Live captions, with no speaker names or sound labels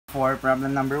For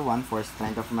problem number 1, for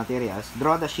strength of materials,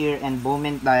 draw the shear and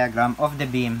moment diagram of the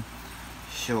beam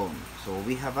shown. So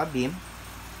we have a beam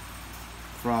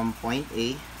from point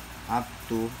A up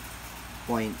to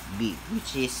point B,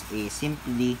 which is a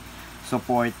simply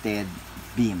supported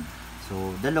beam.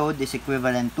 So the load is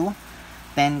equivalent to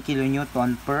 10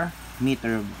 kilonewton per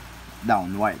meter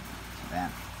downward. So,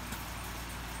 ayan.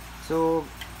 So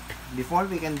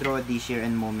before we can draw the shear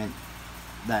and moment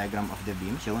diagram of the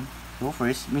beam shown, so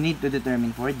first we need to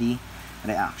determine for the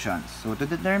reactions. So to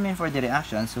determine for the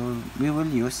reaction, so we will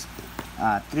use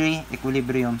 3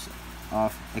 equilibriums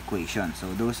of equation. So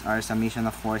those are summation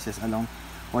of forces along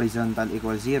horizontal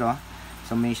equals 0,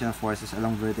 summation of forces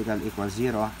along vertical equals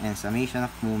 0, and summation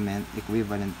of moment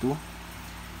equivalent to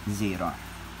 0.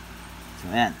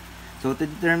 So ayan. So to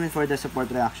determine for the support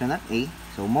reaction at A,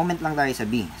 so moment lang tayo sa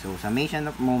B. So summation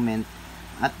of moment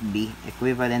at B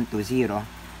equivalent to 0,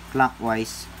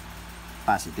 clockwise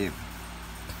positive.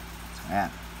 So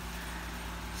ayan.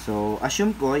 So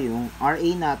assume ko yung RA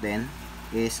natin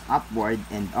is upward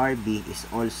and RB is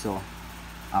also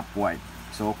upward.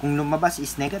 So kung lumabas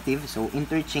is negative, so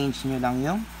interchange nyo lang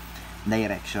yung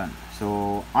direction.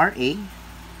 So RA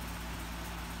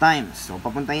times, so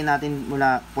papuntahin natin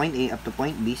mula point A up to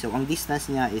point B. So ang distance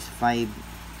niya is 5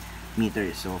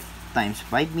 meters. So times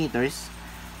 5 meters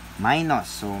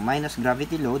minus, so minus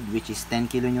gravity load, which is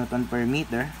 10 kilonewton per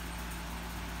meter,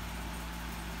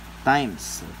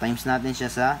 times, so times natin siya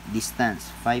sa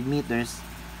distance 5 meters,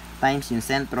 times yung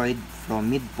centroid from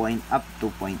midpoint up to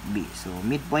point B. So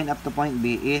midpoint up to point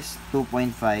B is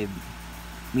 2.5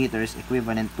 meters,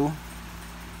 equivalent to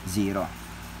 0.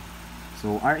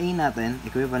 So RA natin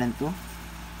equivalent to,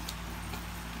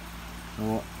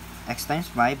 so x times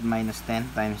 5 minus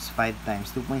 10 times 5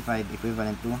 times 2.5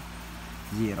 equivalent to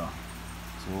 0.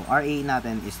 So RA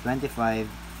natin is 25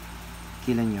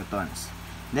 kilonewtons.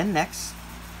 Then next,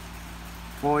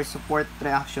 for support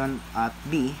reaction at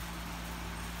B,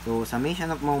 so summation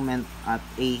of moment at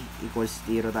A equals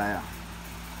 0 tayo.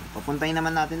 So, papuntahin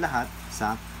naman natin lahat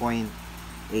sa point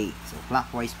A. So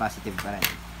clockwise positive pa rin.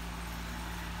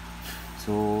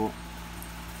 So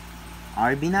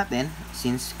RB natin,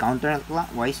 since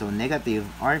counterclockwise, so negative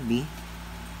RB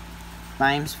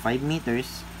times 5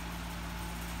 meters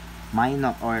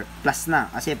minus or plus na,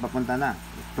 kasi papunta na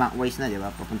clockwise na, di ba?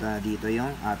 Papunta na dito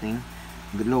yung ating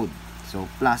load. So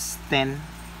plus 10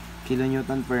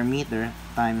 kilonewton per meter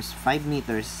times 5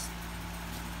 meters,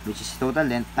 which is total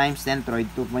length, times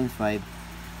centroid 2.5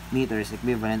 meters,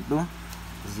 equivalent to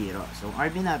 0. So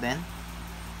RB natin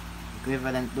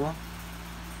equivalent to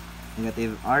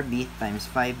negative RB times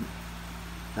 5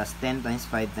 plus 10 times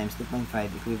 5 times 2.5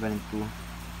 equivalent to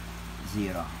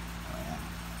 0. So, ayan.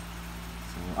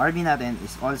 So RB natin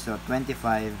is also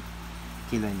 25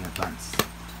 kilonewtons.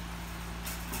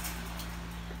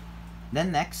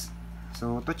 Then next,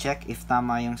 so to check if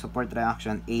tama yung support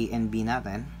reaction A and B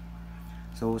natin,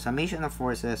 so summation of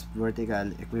forces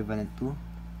vertical equivalent to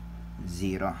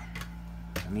 0.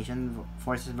 Summation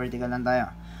forces vertical lang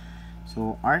tayo.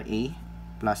 So RA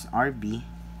plus RB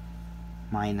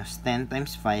minus 10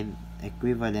 times 5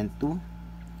 equivalent to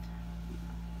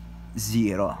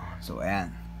 0. So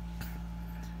ayan.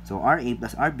 So RA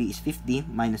plus RB is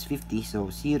 50 minus 50, so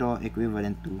 0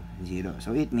 equivalent to 0.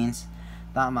 So it means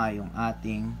tama yung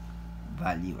ating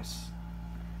values.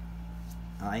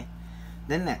 Okay?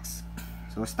 Then next,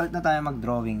 so start na tayo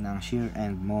mag-drawing ng shear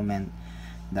and moment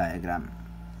diagram.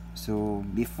 So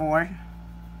before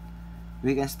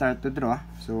we can start to draw,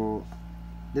 so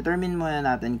determine muna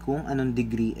natin kung anong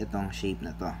degree itong shape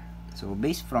na to. So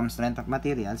based from strength of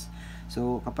materials,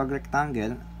 so kapag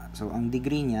rectangle, so ang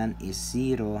degree niyan is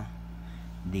 0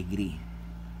 degree.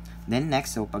 Then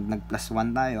next, so pag nag plus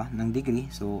 1 tayo ng degree,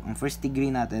 so ang first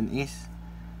degree natin is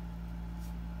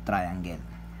triangle.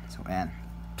 So ayan.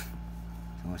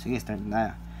 So sige, start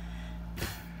tayo.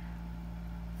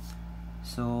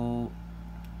 So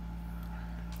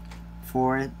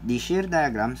for the shear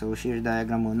diagram, so shear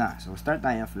diagram muna. So start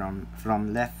tayo from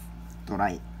left to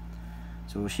right.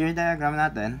 So shear diagram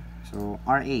natin, so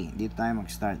RA, dito tayo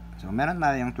mag-start. So meron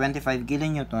tayong 25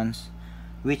 kilonewtons,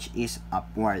 which is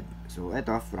upward. So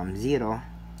ito from 0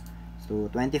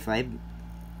 to 25.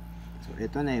 So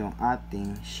ito na yung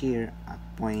ating shear at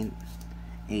point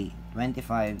A,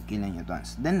 25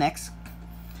 kilonewtons. Then next,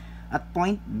 at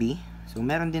point B, so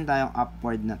meron din tayong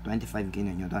upward na 25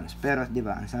 kilonewtons. Pero di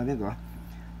ba, ang sabi ko,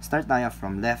 start tayo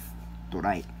from left to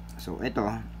right. So ito,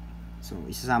 so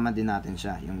isasama din natin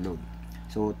siya yung load.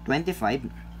 So 25.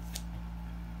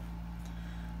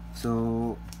 So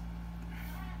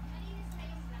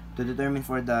to determine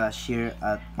for the shear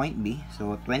at point B,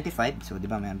 so 25, so di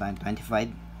ba meron tayong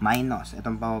 25 minus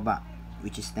itong pababa,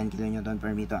 which is 10 kN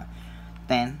per meter.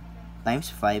 10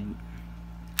 times 5.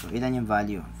 So, ilan yung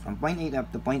value? From point A up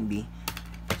to point B.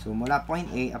 So, mula point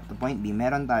A up to point B,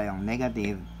 meron tayong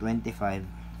negative 25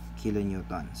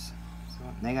 kilonewtons. So,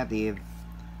 negative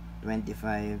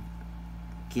 25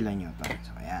 kilonewtons.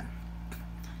 So, ayan.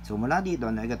 So, mula dito,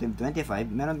 negative 25,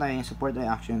 meron tayong support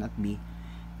reaction at B,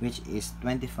 which is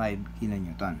 25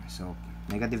 kilonewton. So,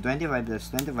 negative 25 plus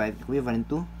 25 equivalent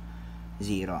to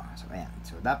 0. So, ayan.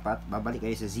 So, dapat, babalik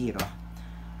kayo sa 0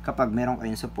 kapag meron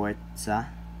kayong support sa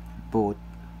both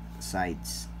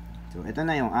sides. So, ito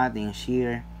na yung ating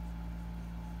shear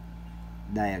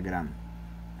diagram.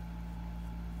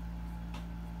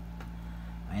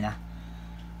 Okay na.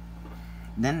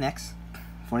 Then, next,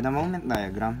 for the moment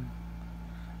diagram.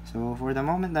 So, for the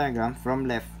moment diagram, from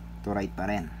left to right pa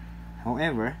rin.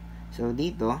 However, so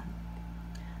dito,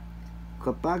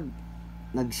 kapag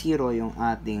nag-zero yung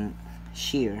ating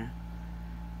shear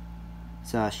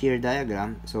sa shear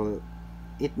diagram, so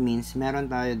it means meron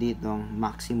tayo ditong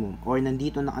maximum or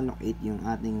nandito na-allocate yung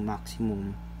ating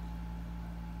maximum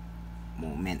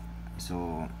moment.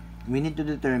 So, we need to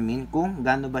determine kung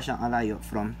gaano ba siyang alayo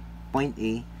from point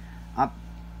A up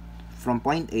from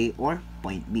point A or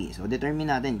point B. So,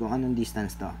 determine natin kung anong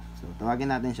distance to. So,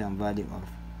 tawagin natin siyang value of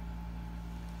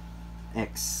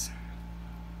X.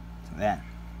 So, ayan.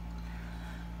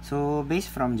 So, based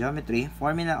from geometry,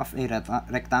 formula of a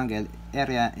rectangle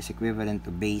area is equivalent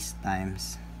to base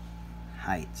times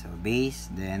height. So, base,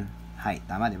 then height.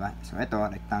 Tama, di ba? So, ito,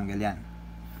 rectangle yan.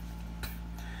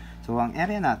 So, ang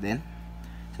area natin,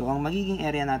 so, ang magiging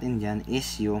area natin dyan is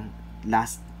yung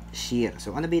last shear.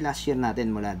 So, ano ba yung last shear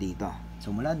natin mula dito? So,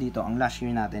 mula dito, ang last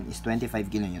shear natin is 25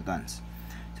 kilonewtons.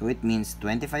 So, it means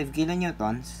 25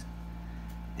 kilonewtons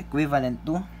equivalent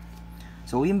to,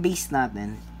 so, yung base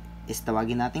natin is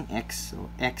tawagin natin X. So,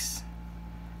 X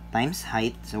times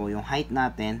height. So, yung height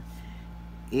natin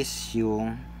is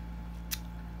yung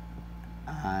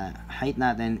height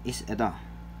natin is ito.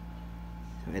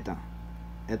 So, ito.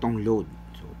 Itong load.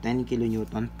 So, 10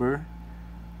 kilonewton per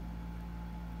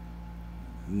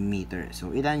meter.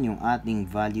 So, ilan yung ating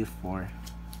value for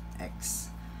X?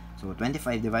 So,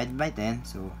 25 divided by 10.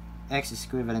 So, X is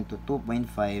equivalent to 2.5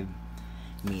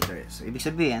 meters. So, ibig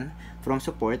sabihin, from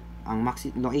support, ang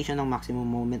location ng maximum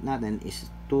moment natin is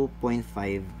 2.5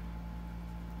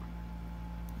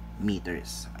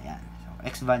 meters. So, ayan. So,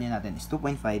 X value natin is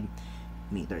 2.5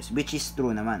 meters, which is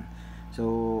true naman.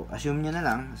 So, assume nyo na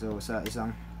lang, so, sa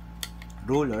isang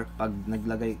ruler, pag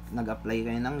nag-apply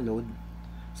kayo ng load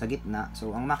sa gitna,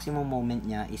 so, ang maximum moment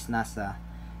niya is nasa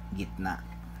gitna.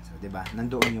 So, diba?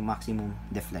 Nandoon yung maximum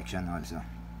deflection also.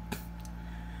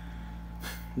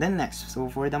 Then next,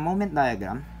 so for the moment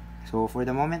diagram,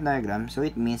 so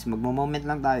it means magmo-moment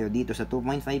lang tayo dito sa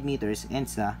 2.5 meters and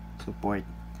sa support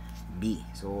B.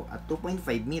 So at 2.5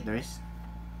 meters,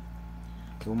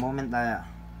 so moment tayo.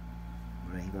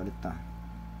 Alright, ulit to.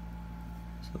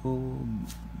 So,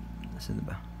 nasa na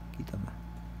ba? Kita ba?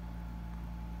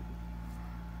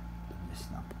 Yes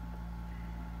lang.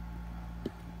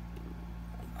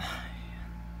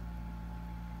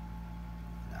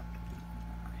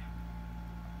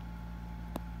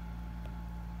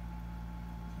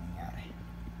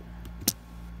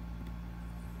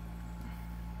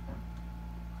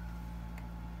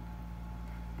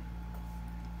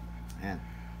 Ayan.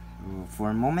 So, for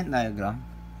moment diagram,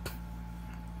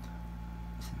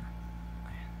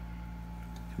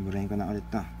 sigurahin ko na ulit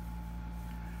to.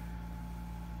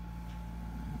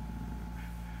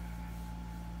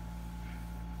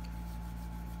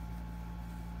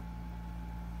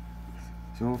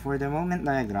 So, for the moment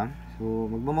diagram, so,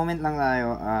 magmo-moment lang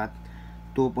tayo at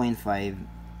 2.5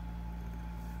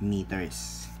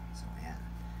 meters. So, ayan.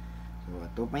 So,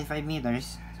 at 2.5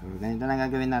 meters, so, ganito lang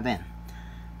gagawin natin.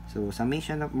 So,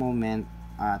 summation of moment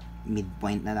at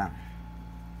midpoint na lang.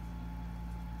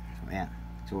 So, ayan.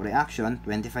 So, reaction,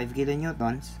 25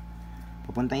 kilonewtons.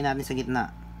 Pupuntahin natin sa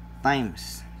gitna.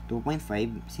 Times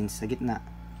 2.5, since sa gitna.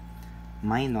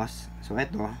 Minus, so,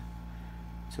 ito.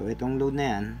 So, itong load na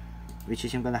yan, which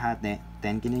is yung kalahati,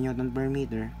 10 kilonewton per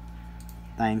meter.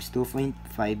 Times 2.5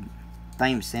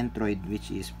 times centroid,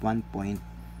 which is 2.5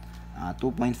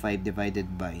 divided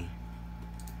by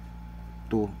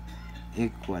 2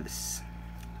 equals,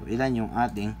 so ilan yung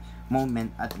ating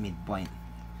moment at midpoint?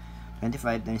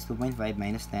 25 times 2.5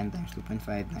 minus 10 times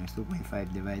 2.5 times 2.5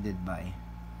 divided by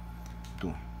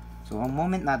 2. So ang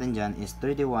moment natin dyan is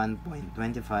 31.25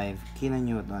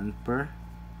 kilonewton per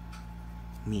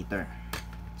meter.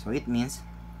 So it means,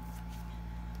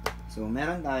 so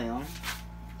meron tayong,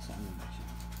 saan ba siya?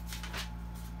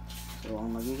 So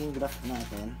ang magiging graph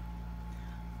natin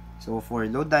So, for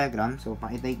load diagram, so,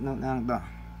 pakitake note lang to.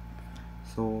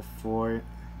 So, for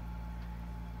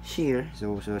shear,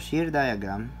 so shear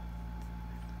diagram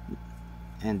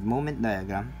and moment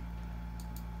diagram.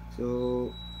 So,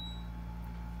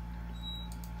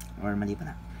 or mali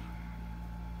pa na.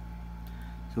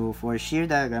 So, for shear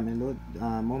diagram and load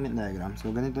moment diagram, so,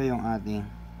 ganito yung ating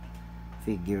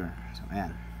figure. So,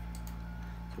 ayan.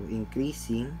 So,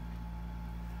 increasing.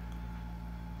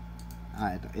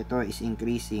 Ito is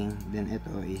increasing, then ito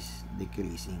is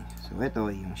decreasing. So, ito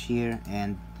yung shear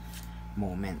and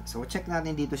moment. So, check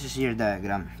natin dito sa shear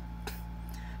diagram.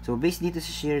 So, based dito sa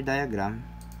shear diagram,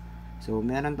 so,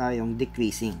 meron tayong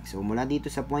decreasing. So, mula dito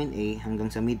sa point A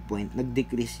hanggang sa midpoint,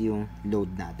 nag-decrease yung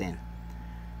load natin.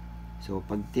 So,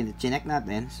 pag chinek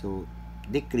natin, so,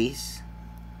 decrease.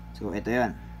 So, ito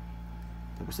yan.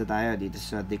 Tapos na tayo dito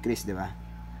sa decrease, di ba?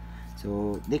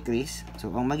 So, decrease. So,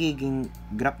 ang magiging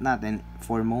graph natin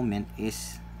for moment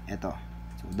is ito.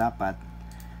 So, dapat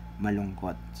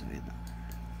malungkot. So, ito.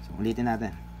 So, ulitin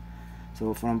natin.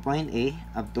 So, from point A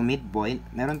up to midpoint,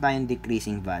 meron tayong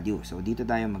decreasing value. So, dito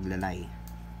tayo maglalay.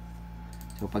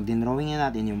 So, pag dinrawing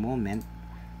natin yung moment,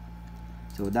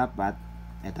 so, dapat,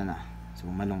 ito na. So,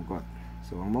 malungkot.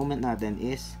 So, ang moment natin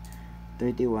is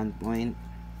 31.25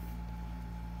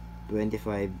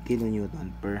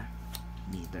 kilonewton per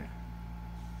meter.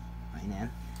 Okay na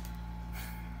yan.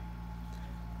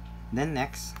 Then,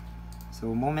 next.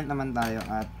 So, moment naman tayo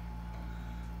at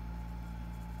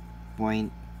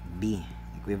point B.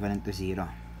 Equivalent to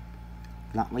 0.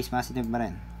 Clockwise positive pa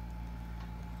rin.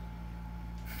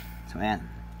 So, ayan.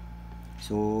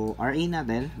 So, RA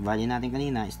natin, value natin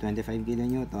kanina is 25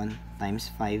 kN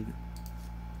times 5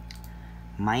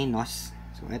 minus,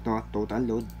 so ito, total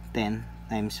load, 10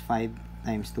 times 5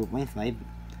 times 2.5.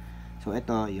 So,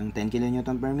 ito, yung 10 kN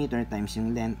per meter times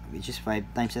yung length, which is 5,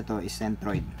 times ito is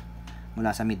centroid mula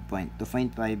sa midpoint.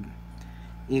 2.5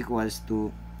 equals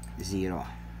to 0.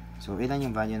 So, ilan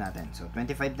yung value natin? So,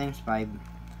 25 times 5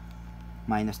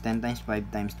 minus 10 times 5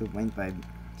 times 2.5.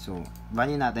 So,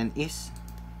 value natin is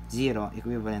 0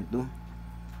 equivalent to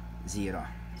 0.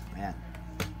 So, ayan.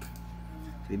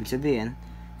 So, ibig sabihin,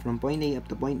 from point A up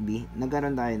to point B,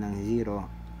 nagkaroon tayo ng 0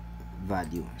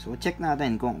 value. So, check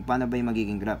natin kung paano ba yung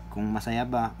magiging graph. Kung masaya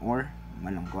ba or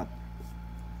malungkot.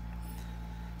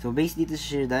 So, based dito sa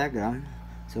shear diagram,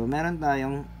 so, meron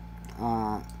tayong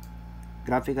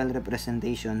graphical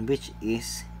representation which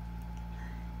is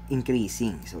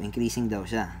increasing. So, increasing daw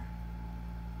siya.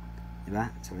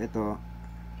 Diba? So, ito,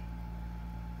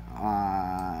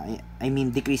 I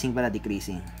mean, decreasing pala,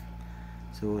 decreasing.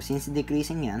 So, since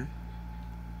decreasing yan,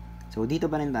 so, dito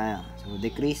pa rin tayo. So,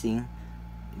 decreasing,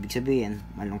 ibig sabihin,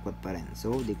 malungkot pa rin.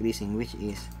 So, decreasing which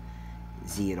is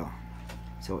 0.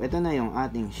 So, ito na yung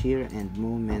ating shear and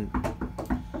moment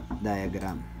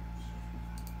diagram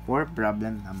for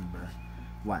problem number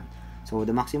 1. So,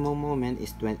 the maximum moment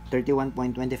is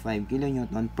 31.25 kN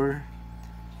per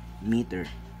meter.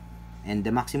 And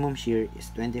the maximum shear is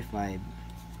 25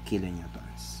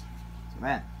 kilonewtons. So,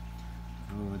 ayan.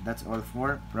 So, that's all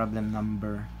for problem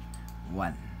number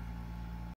 1.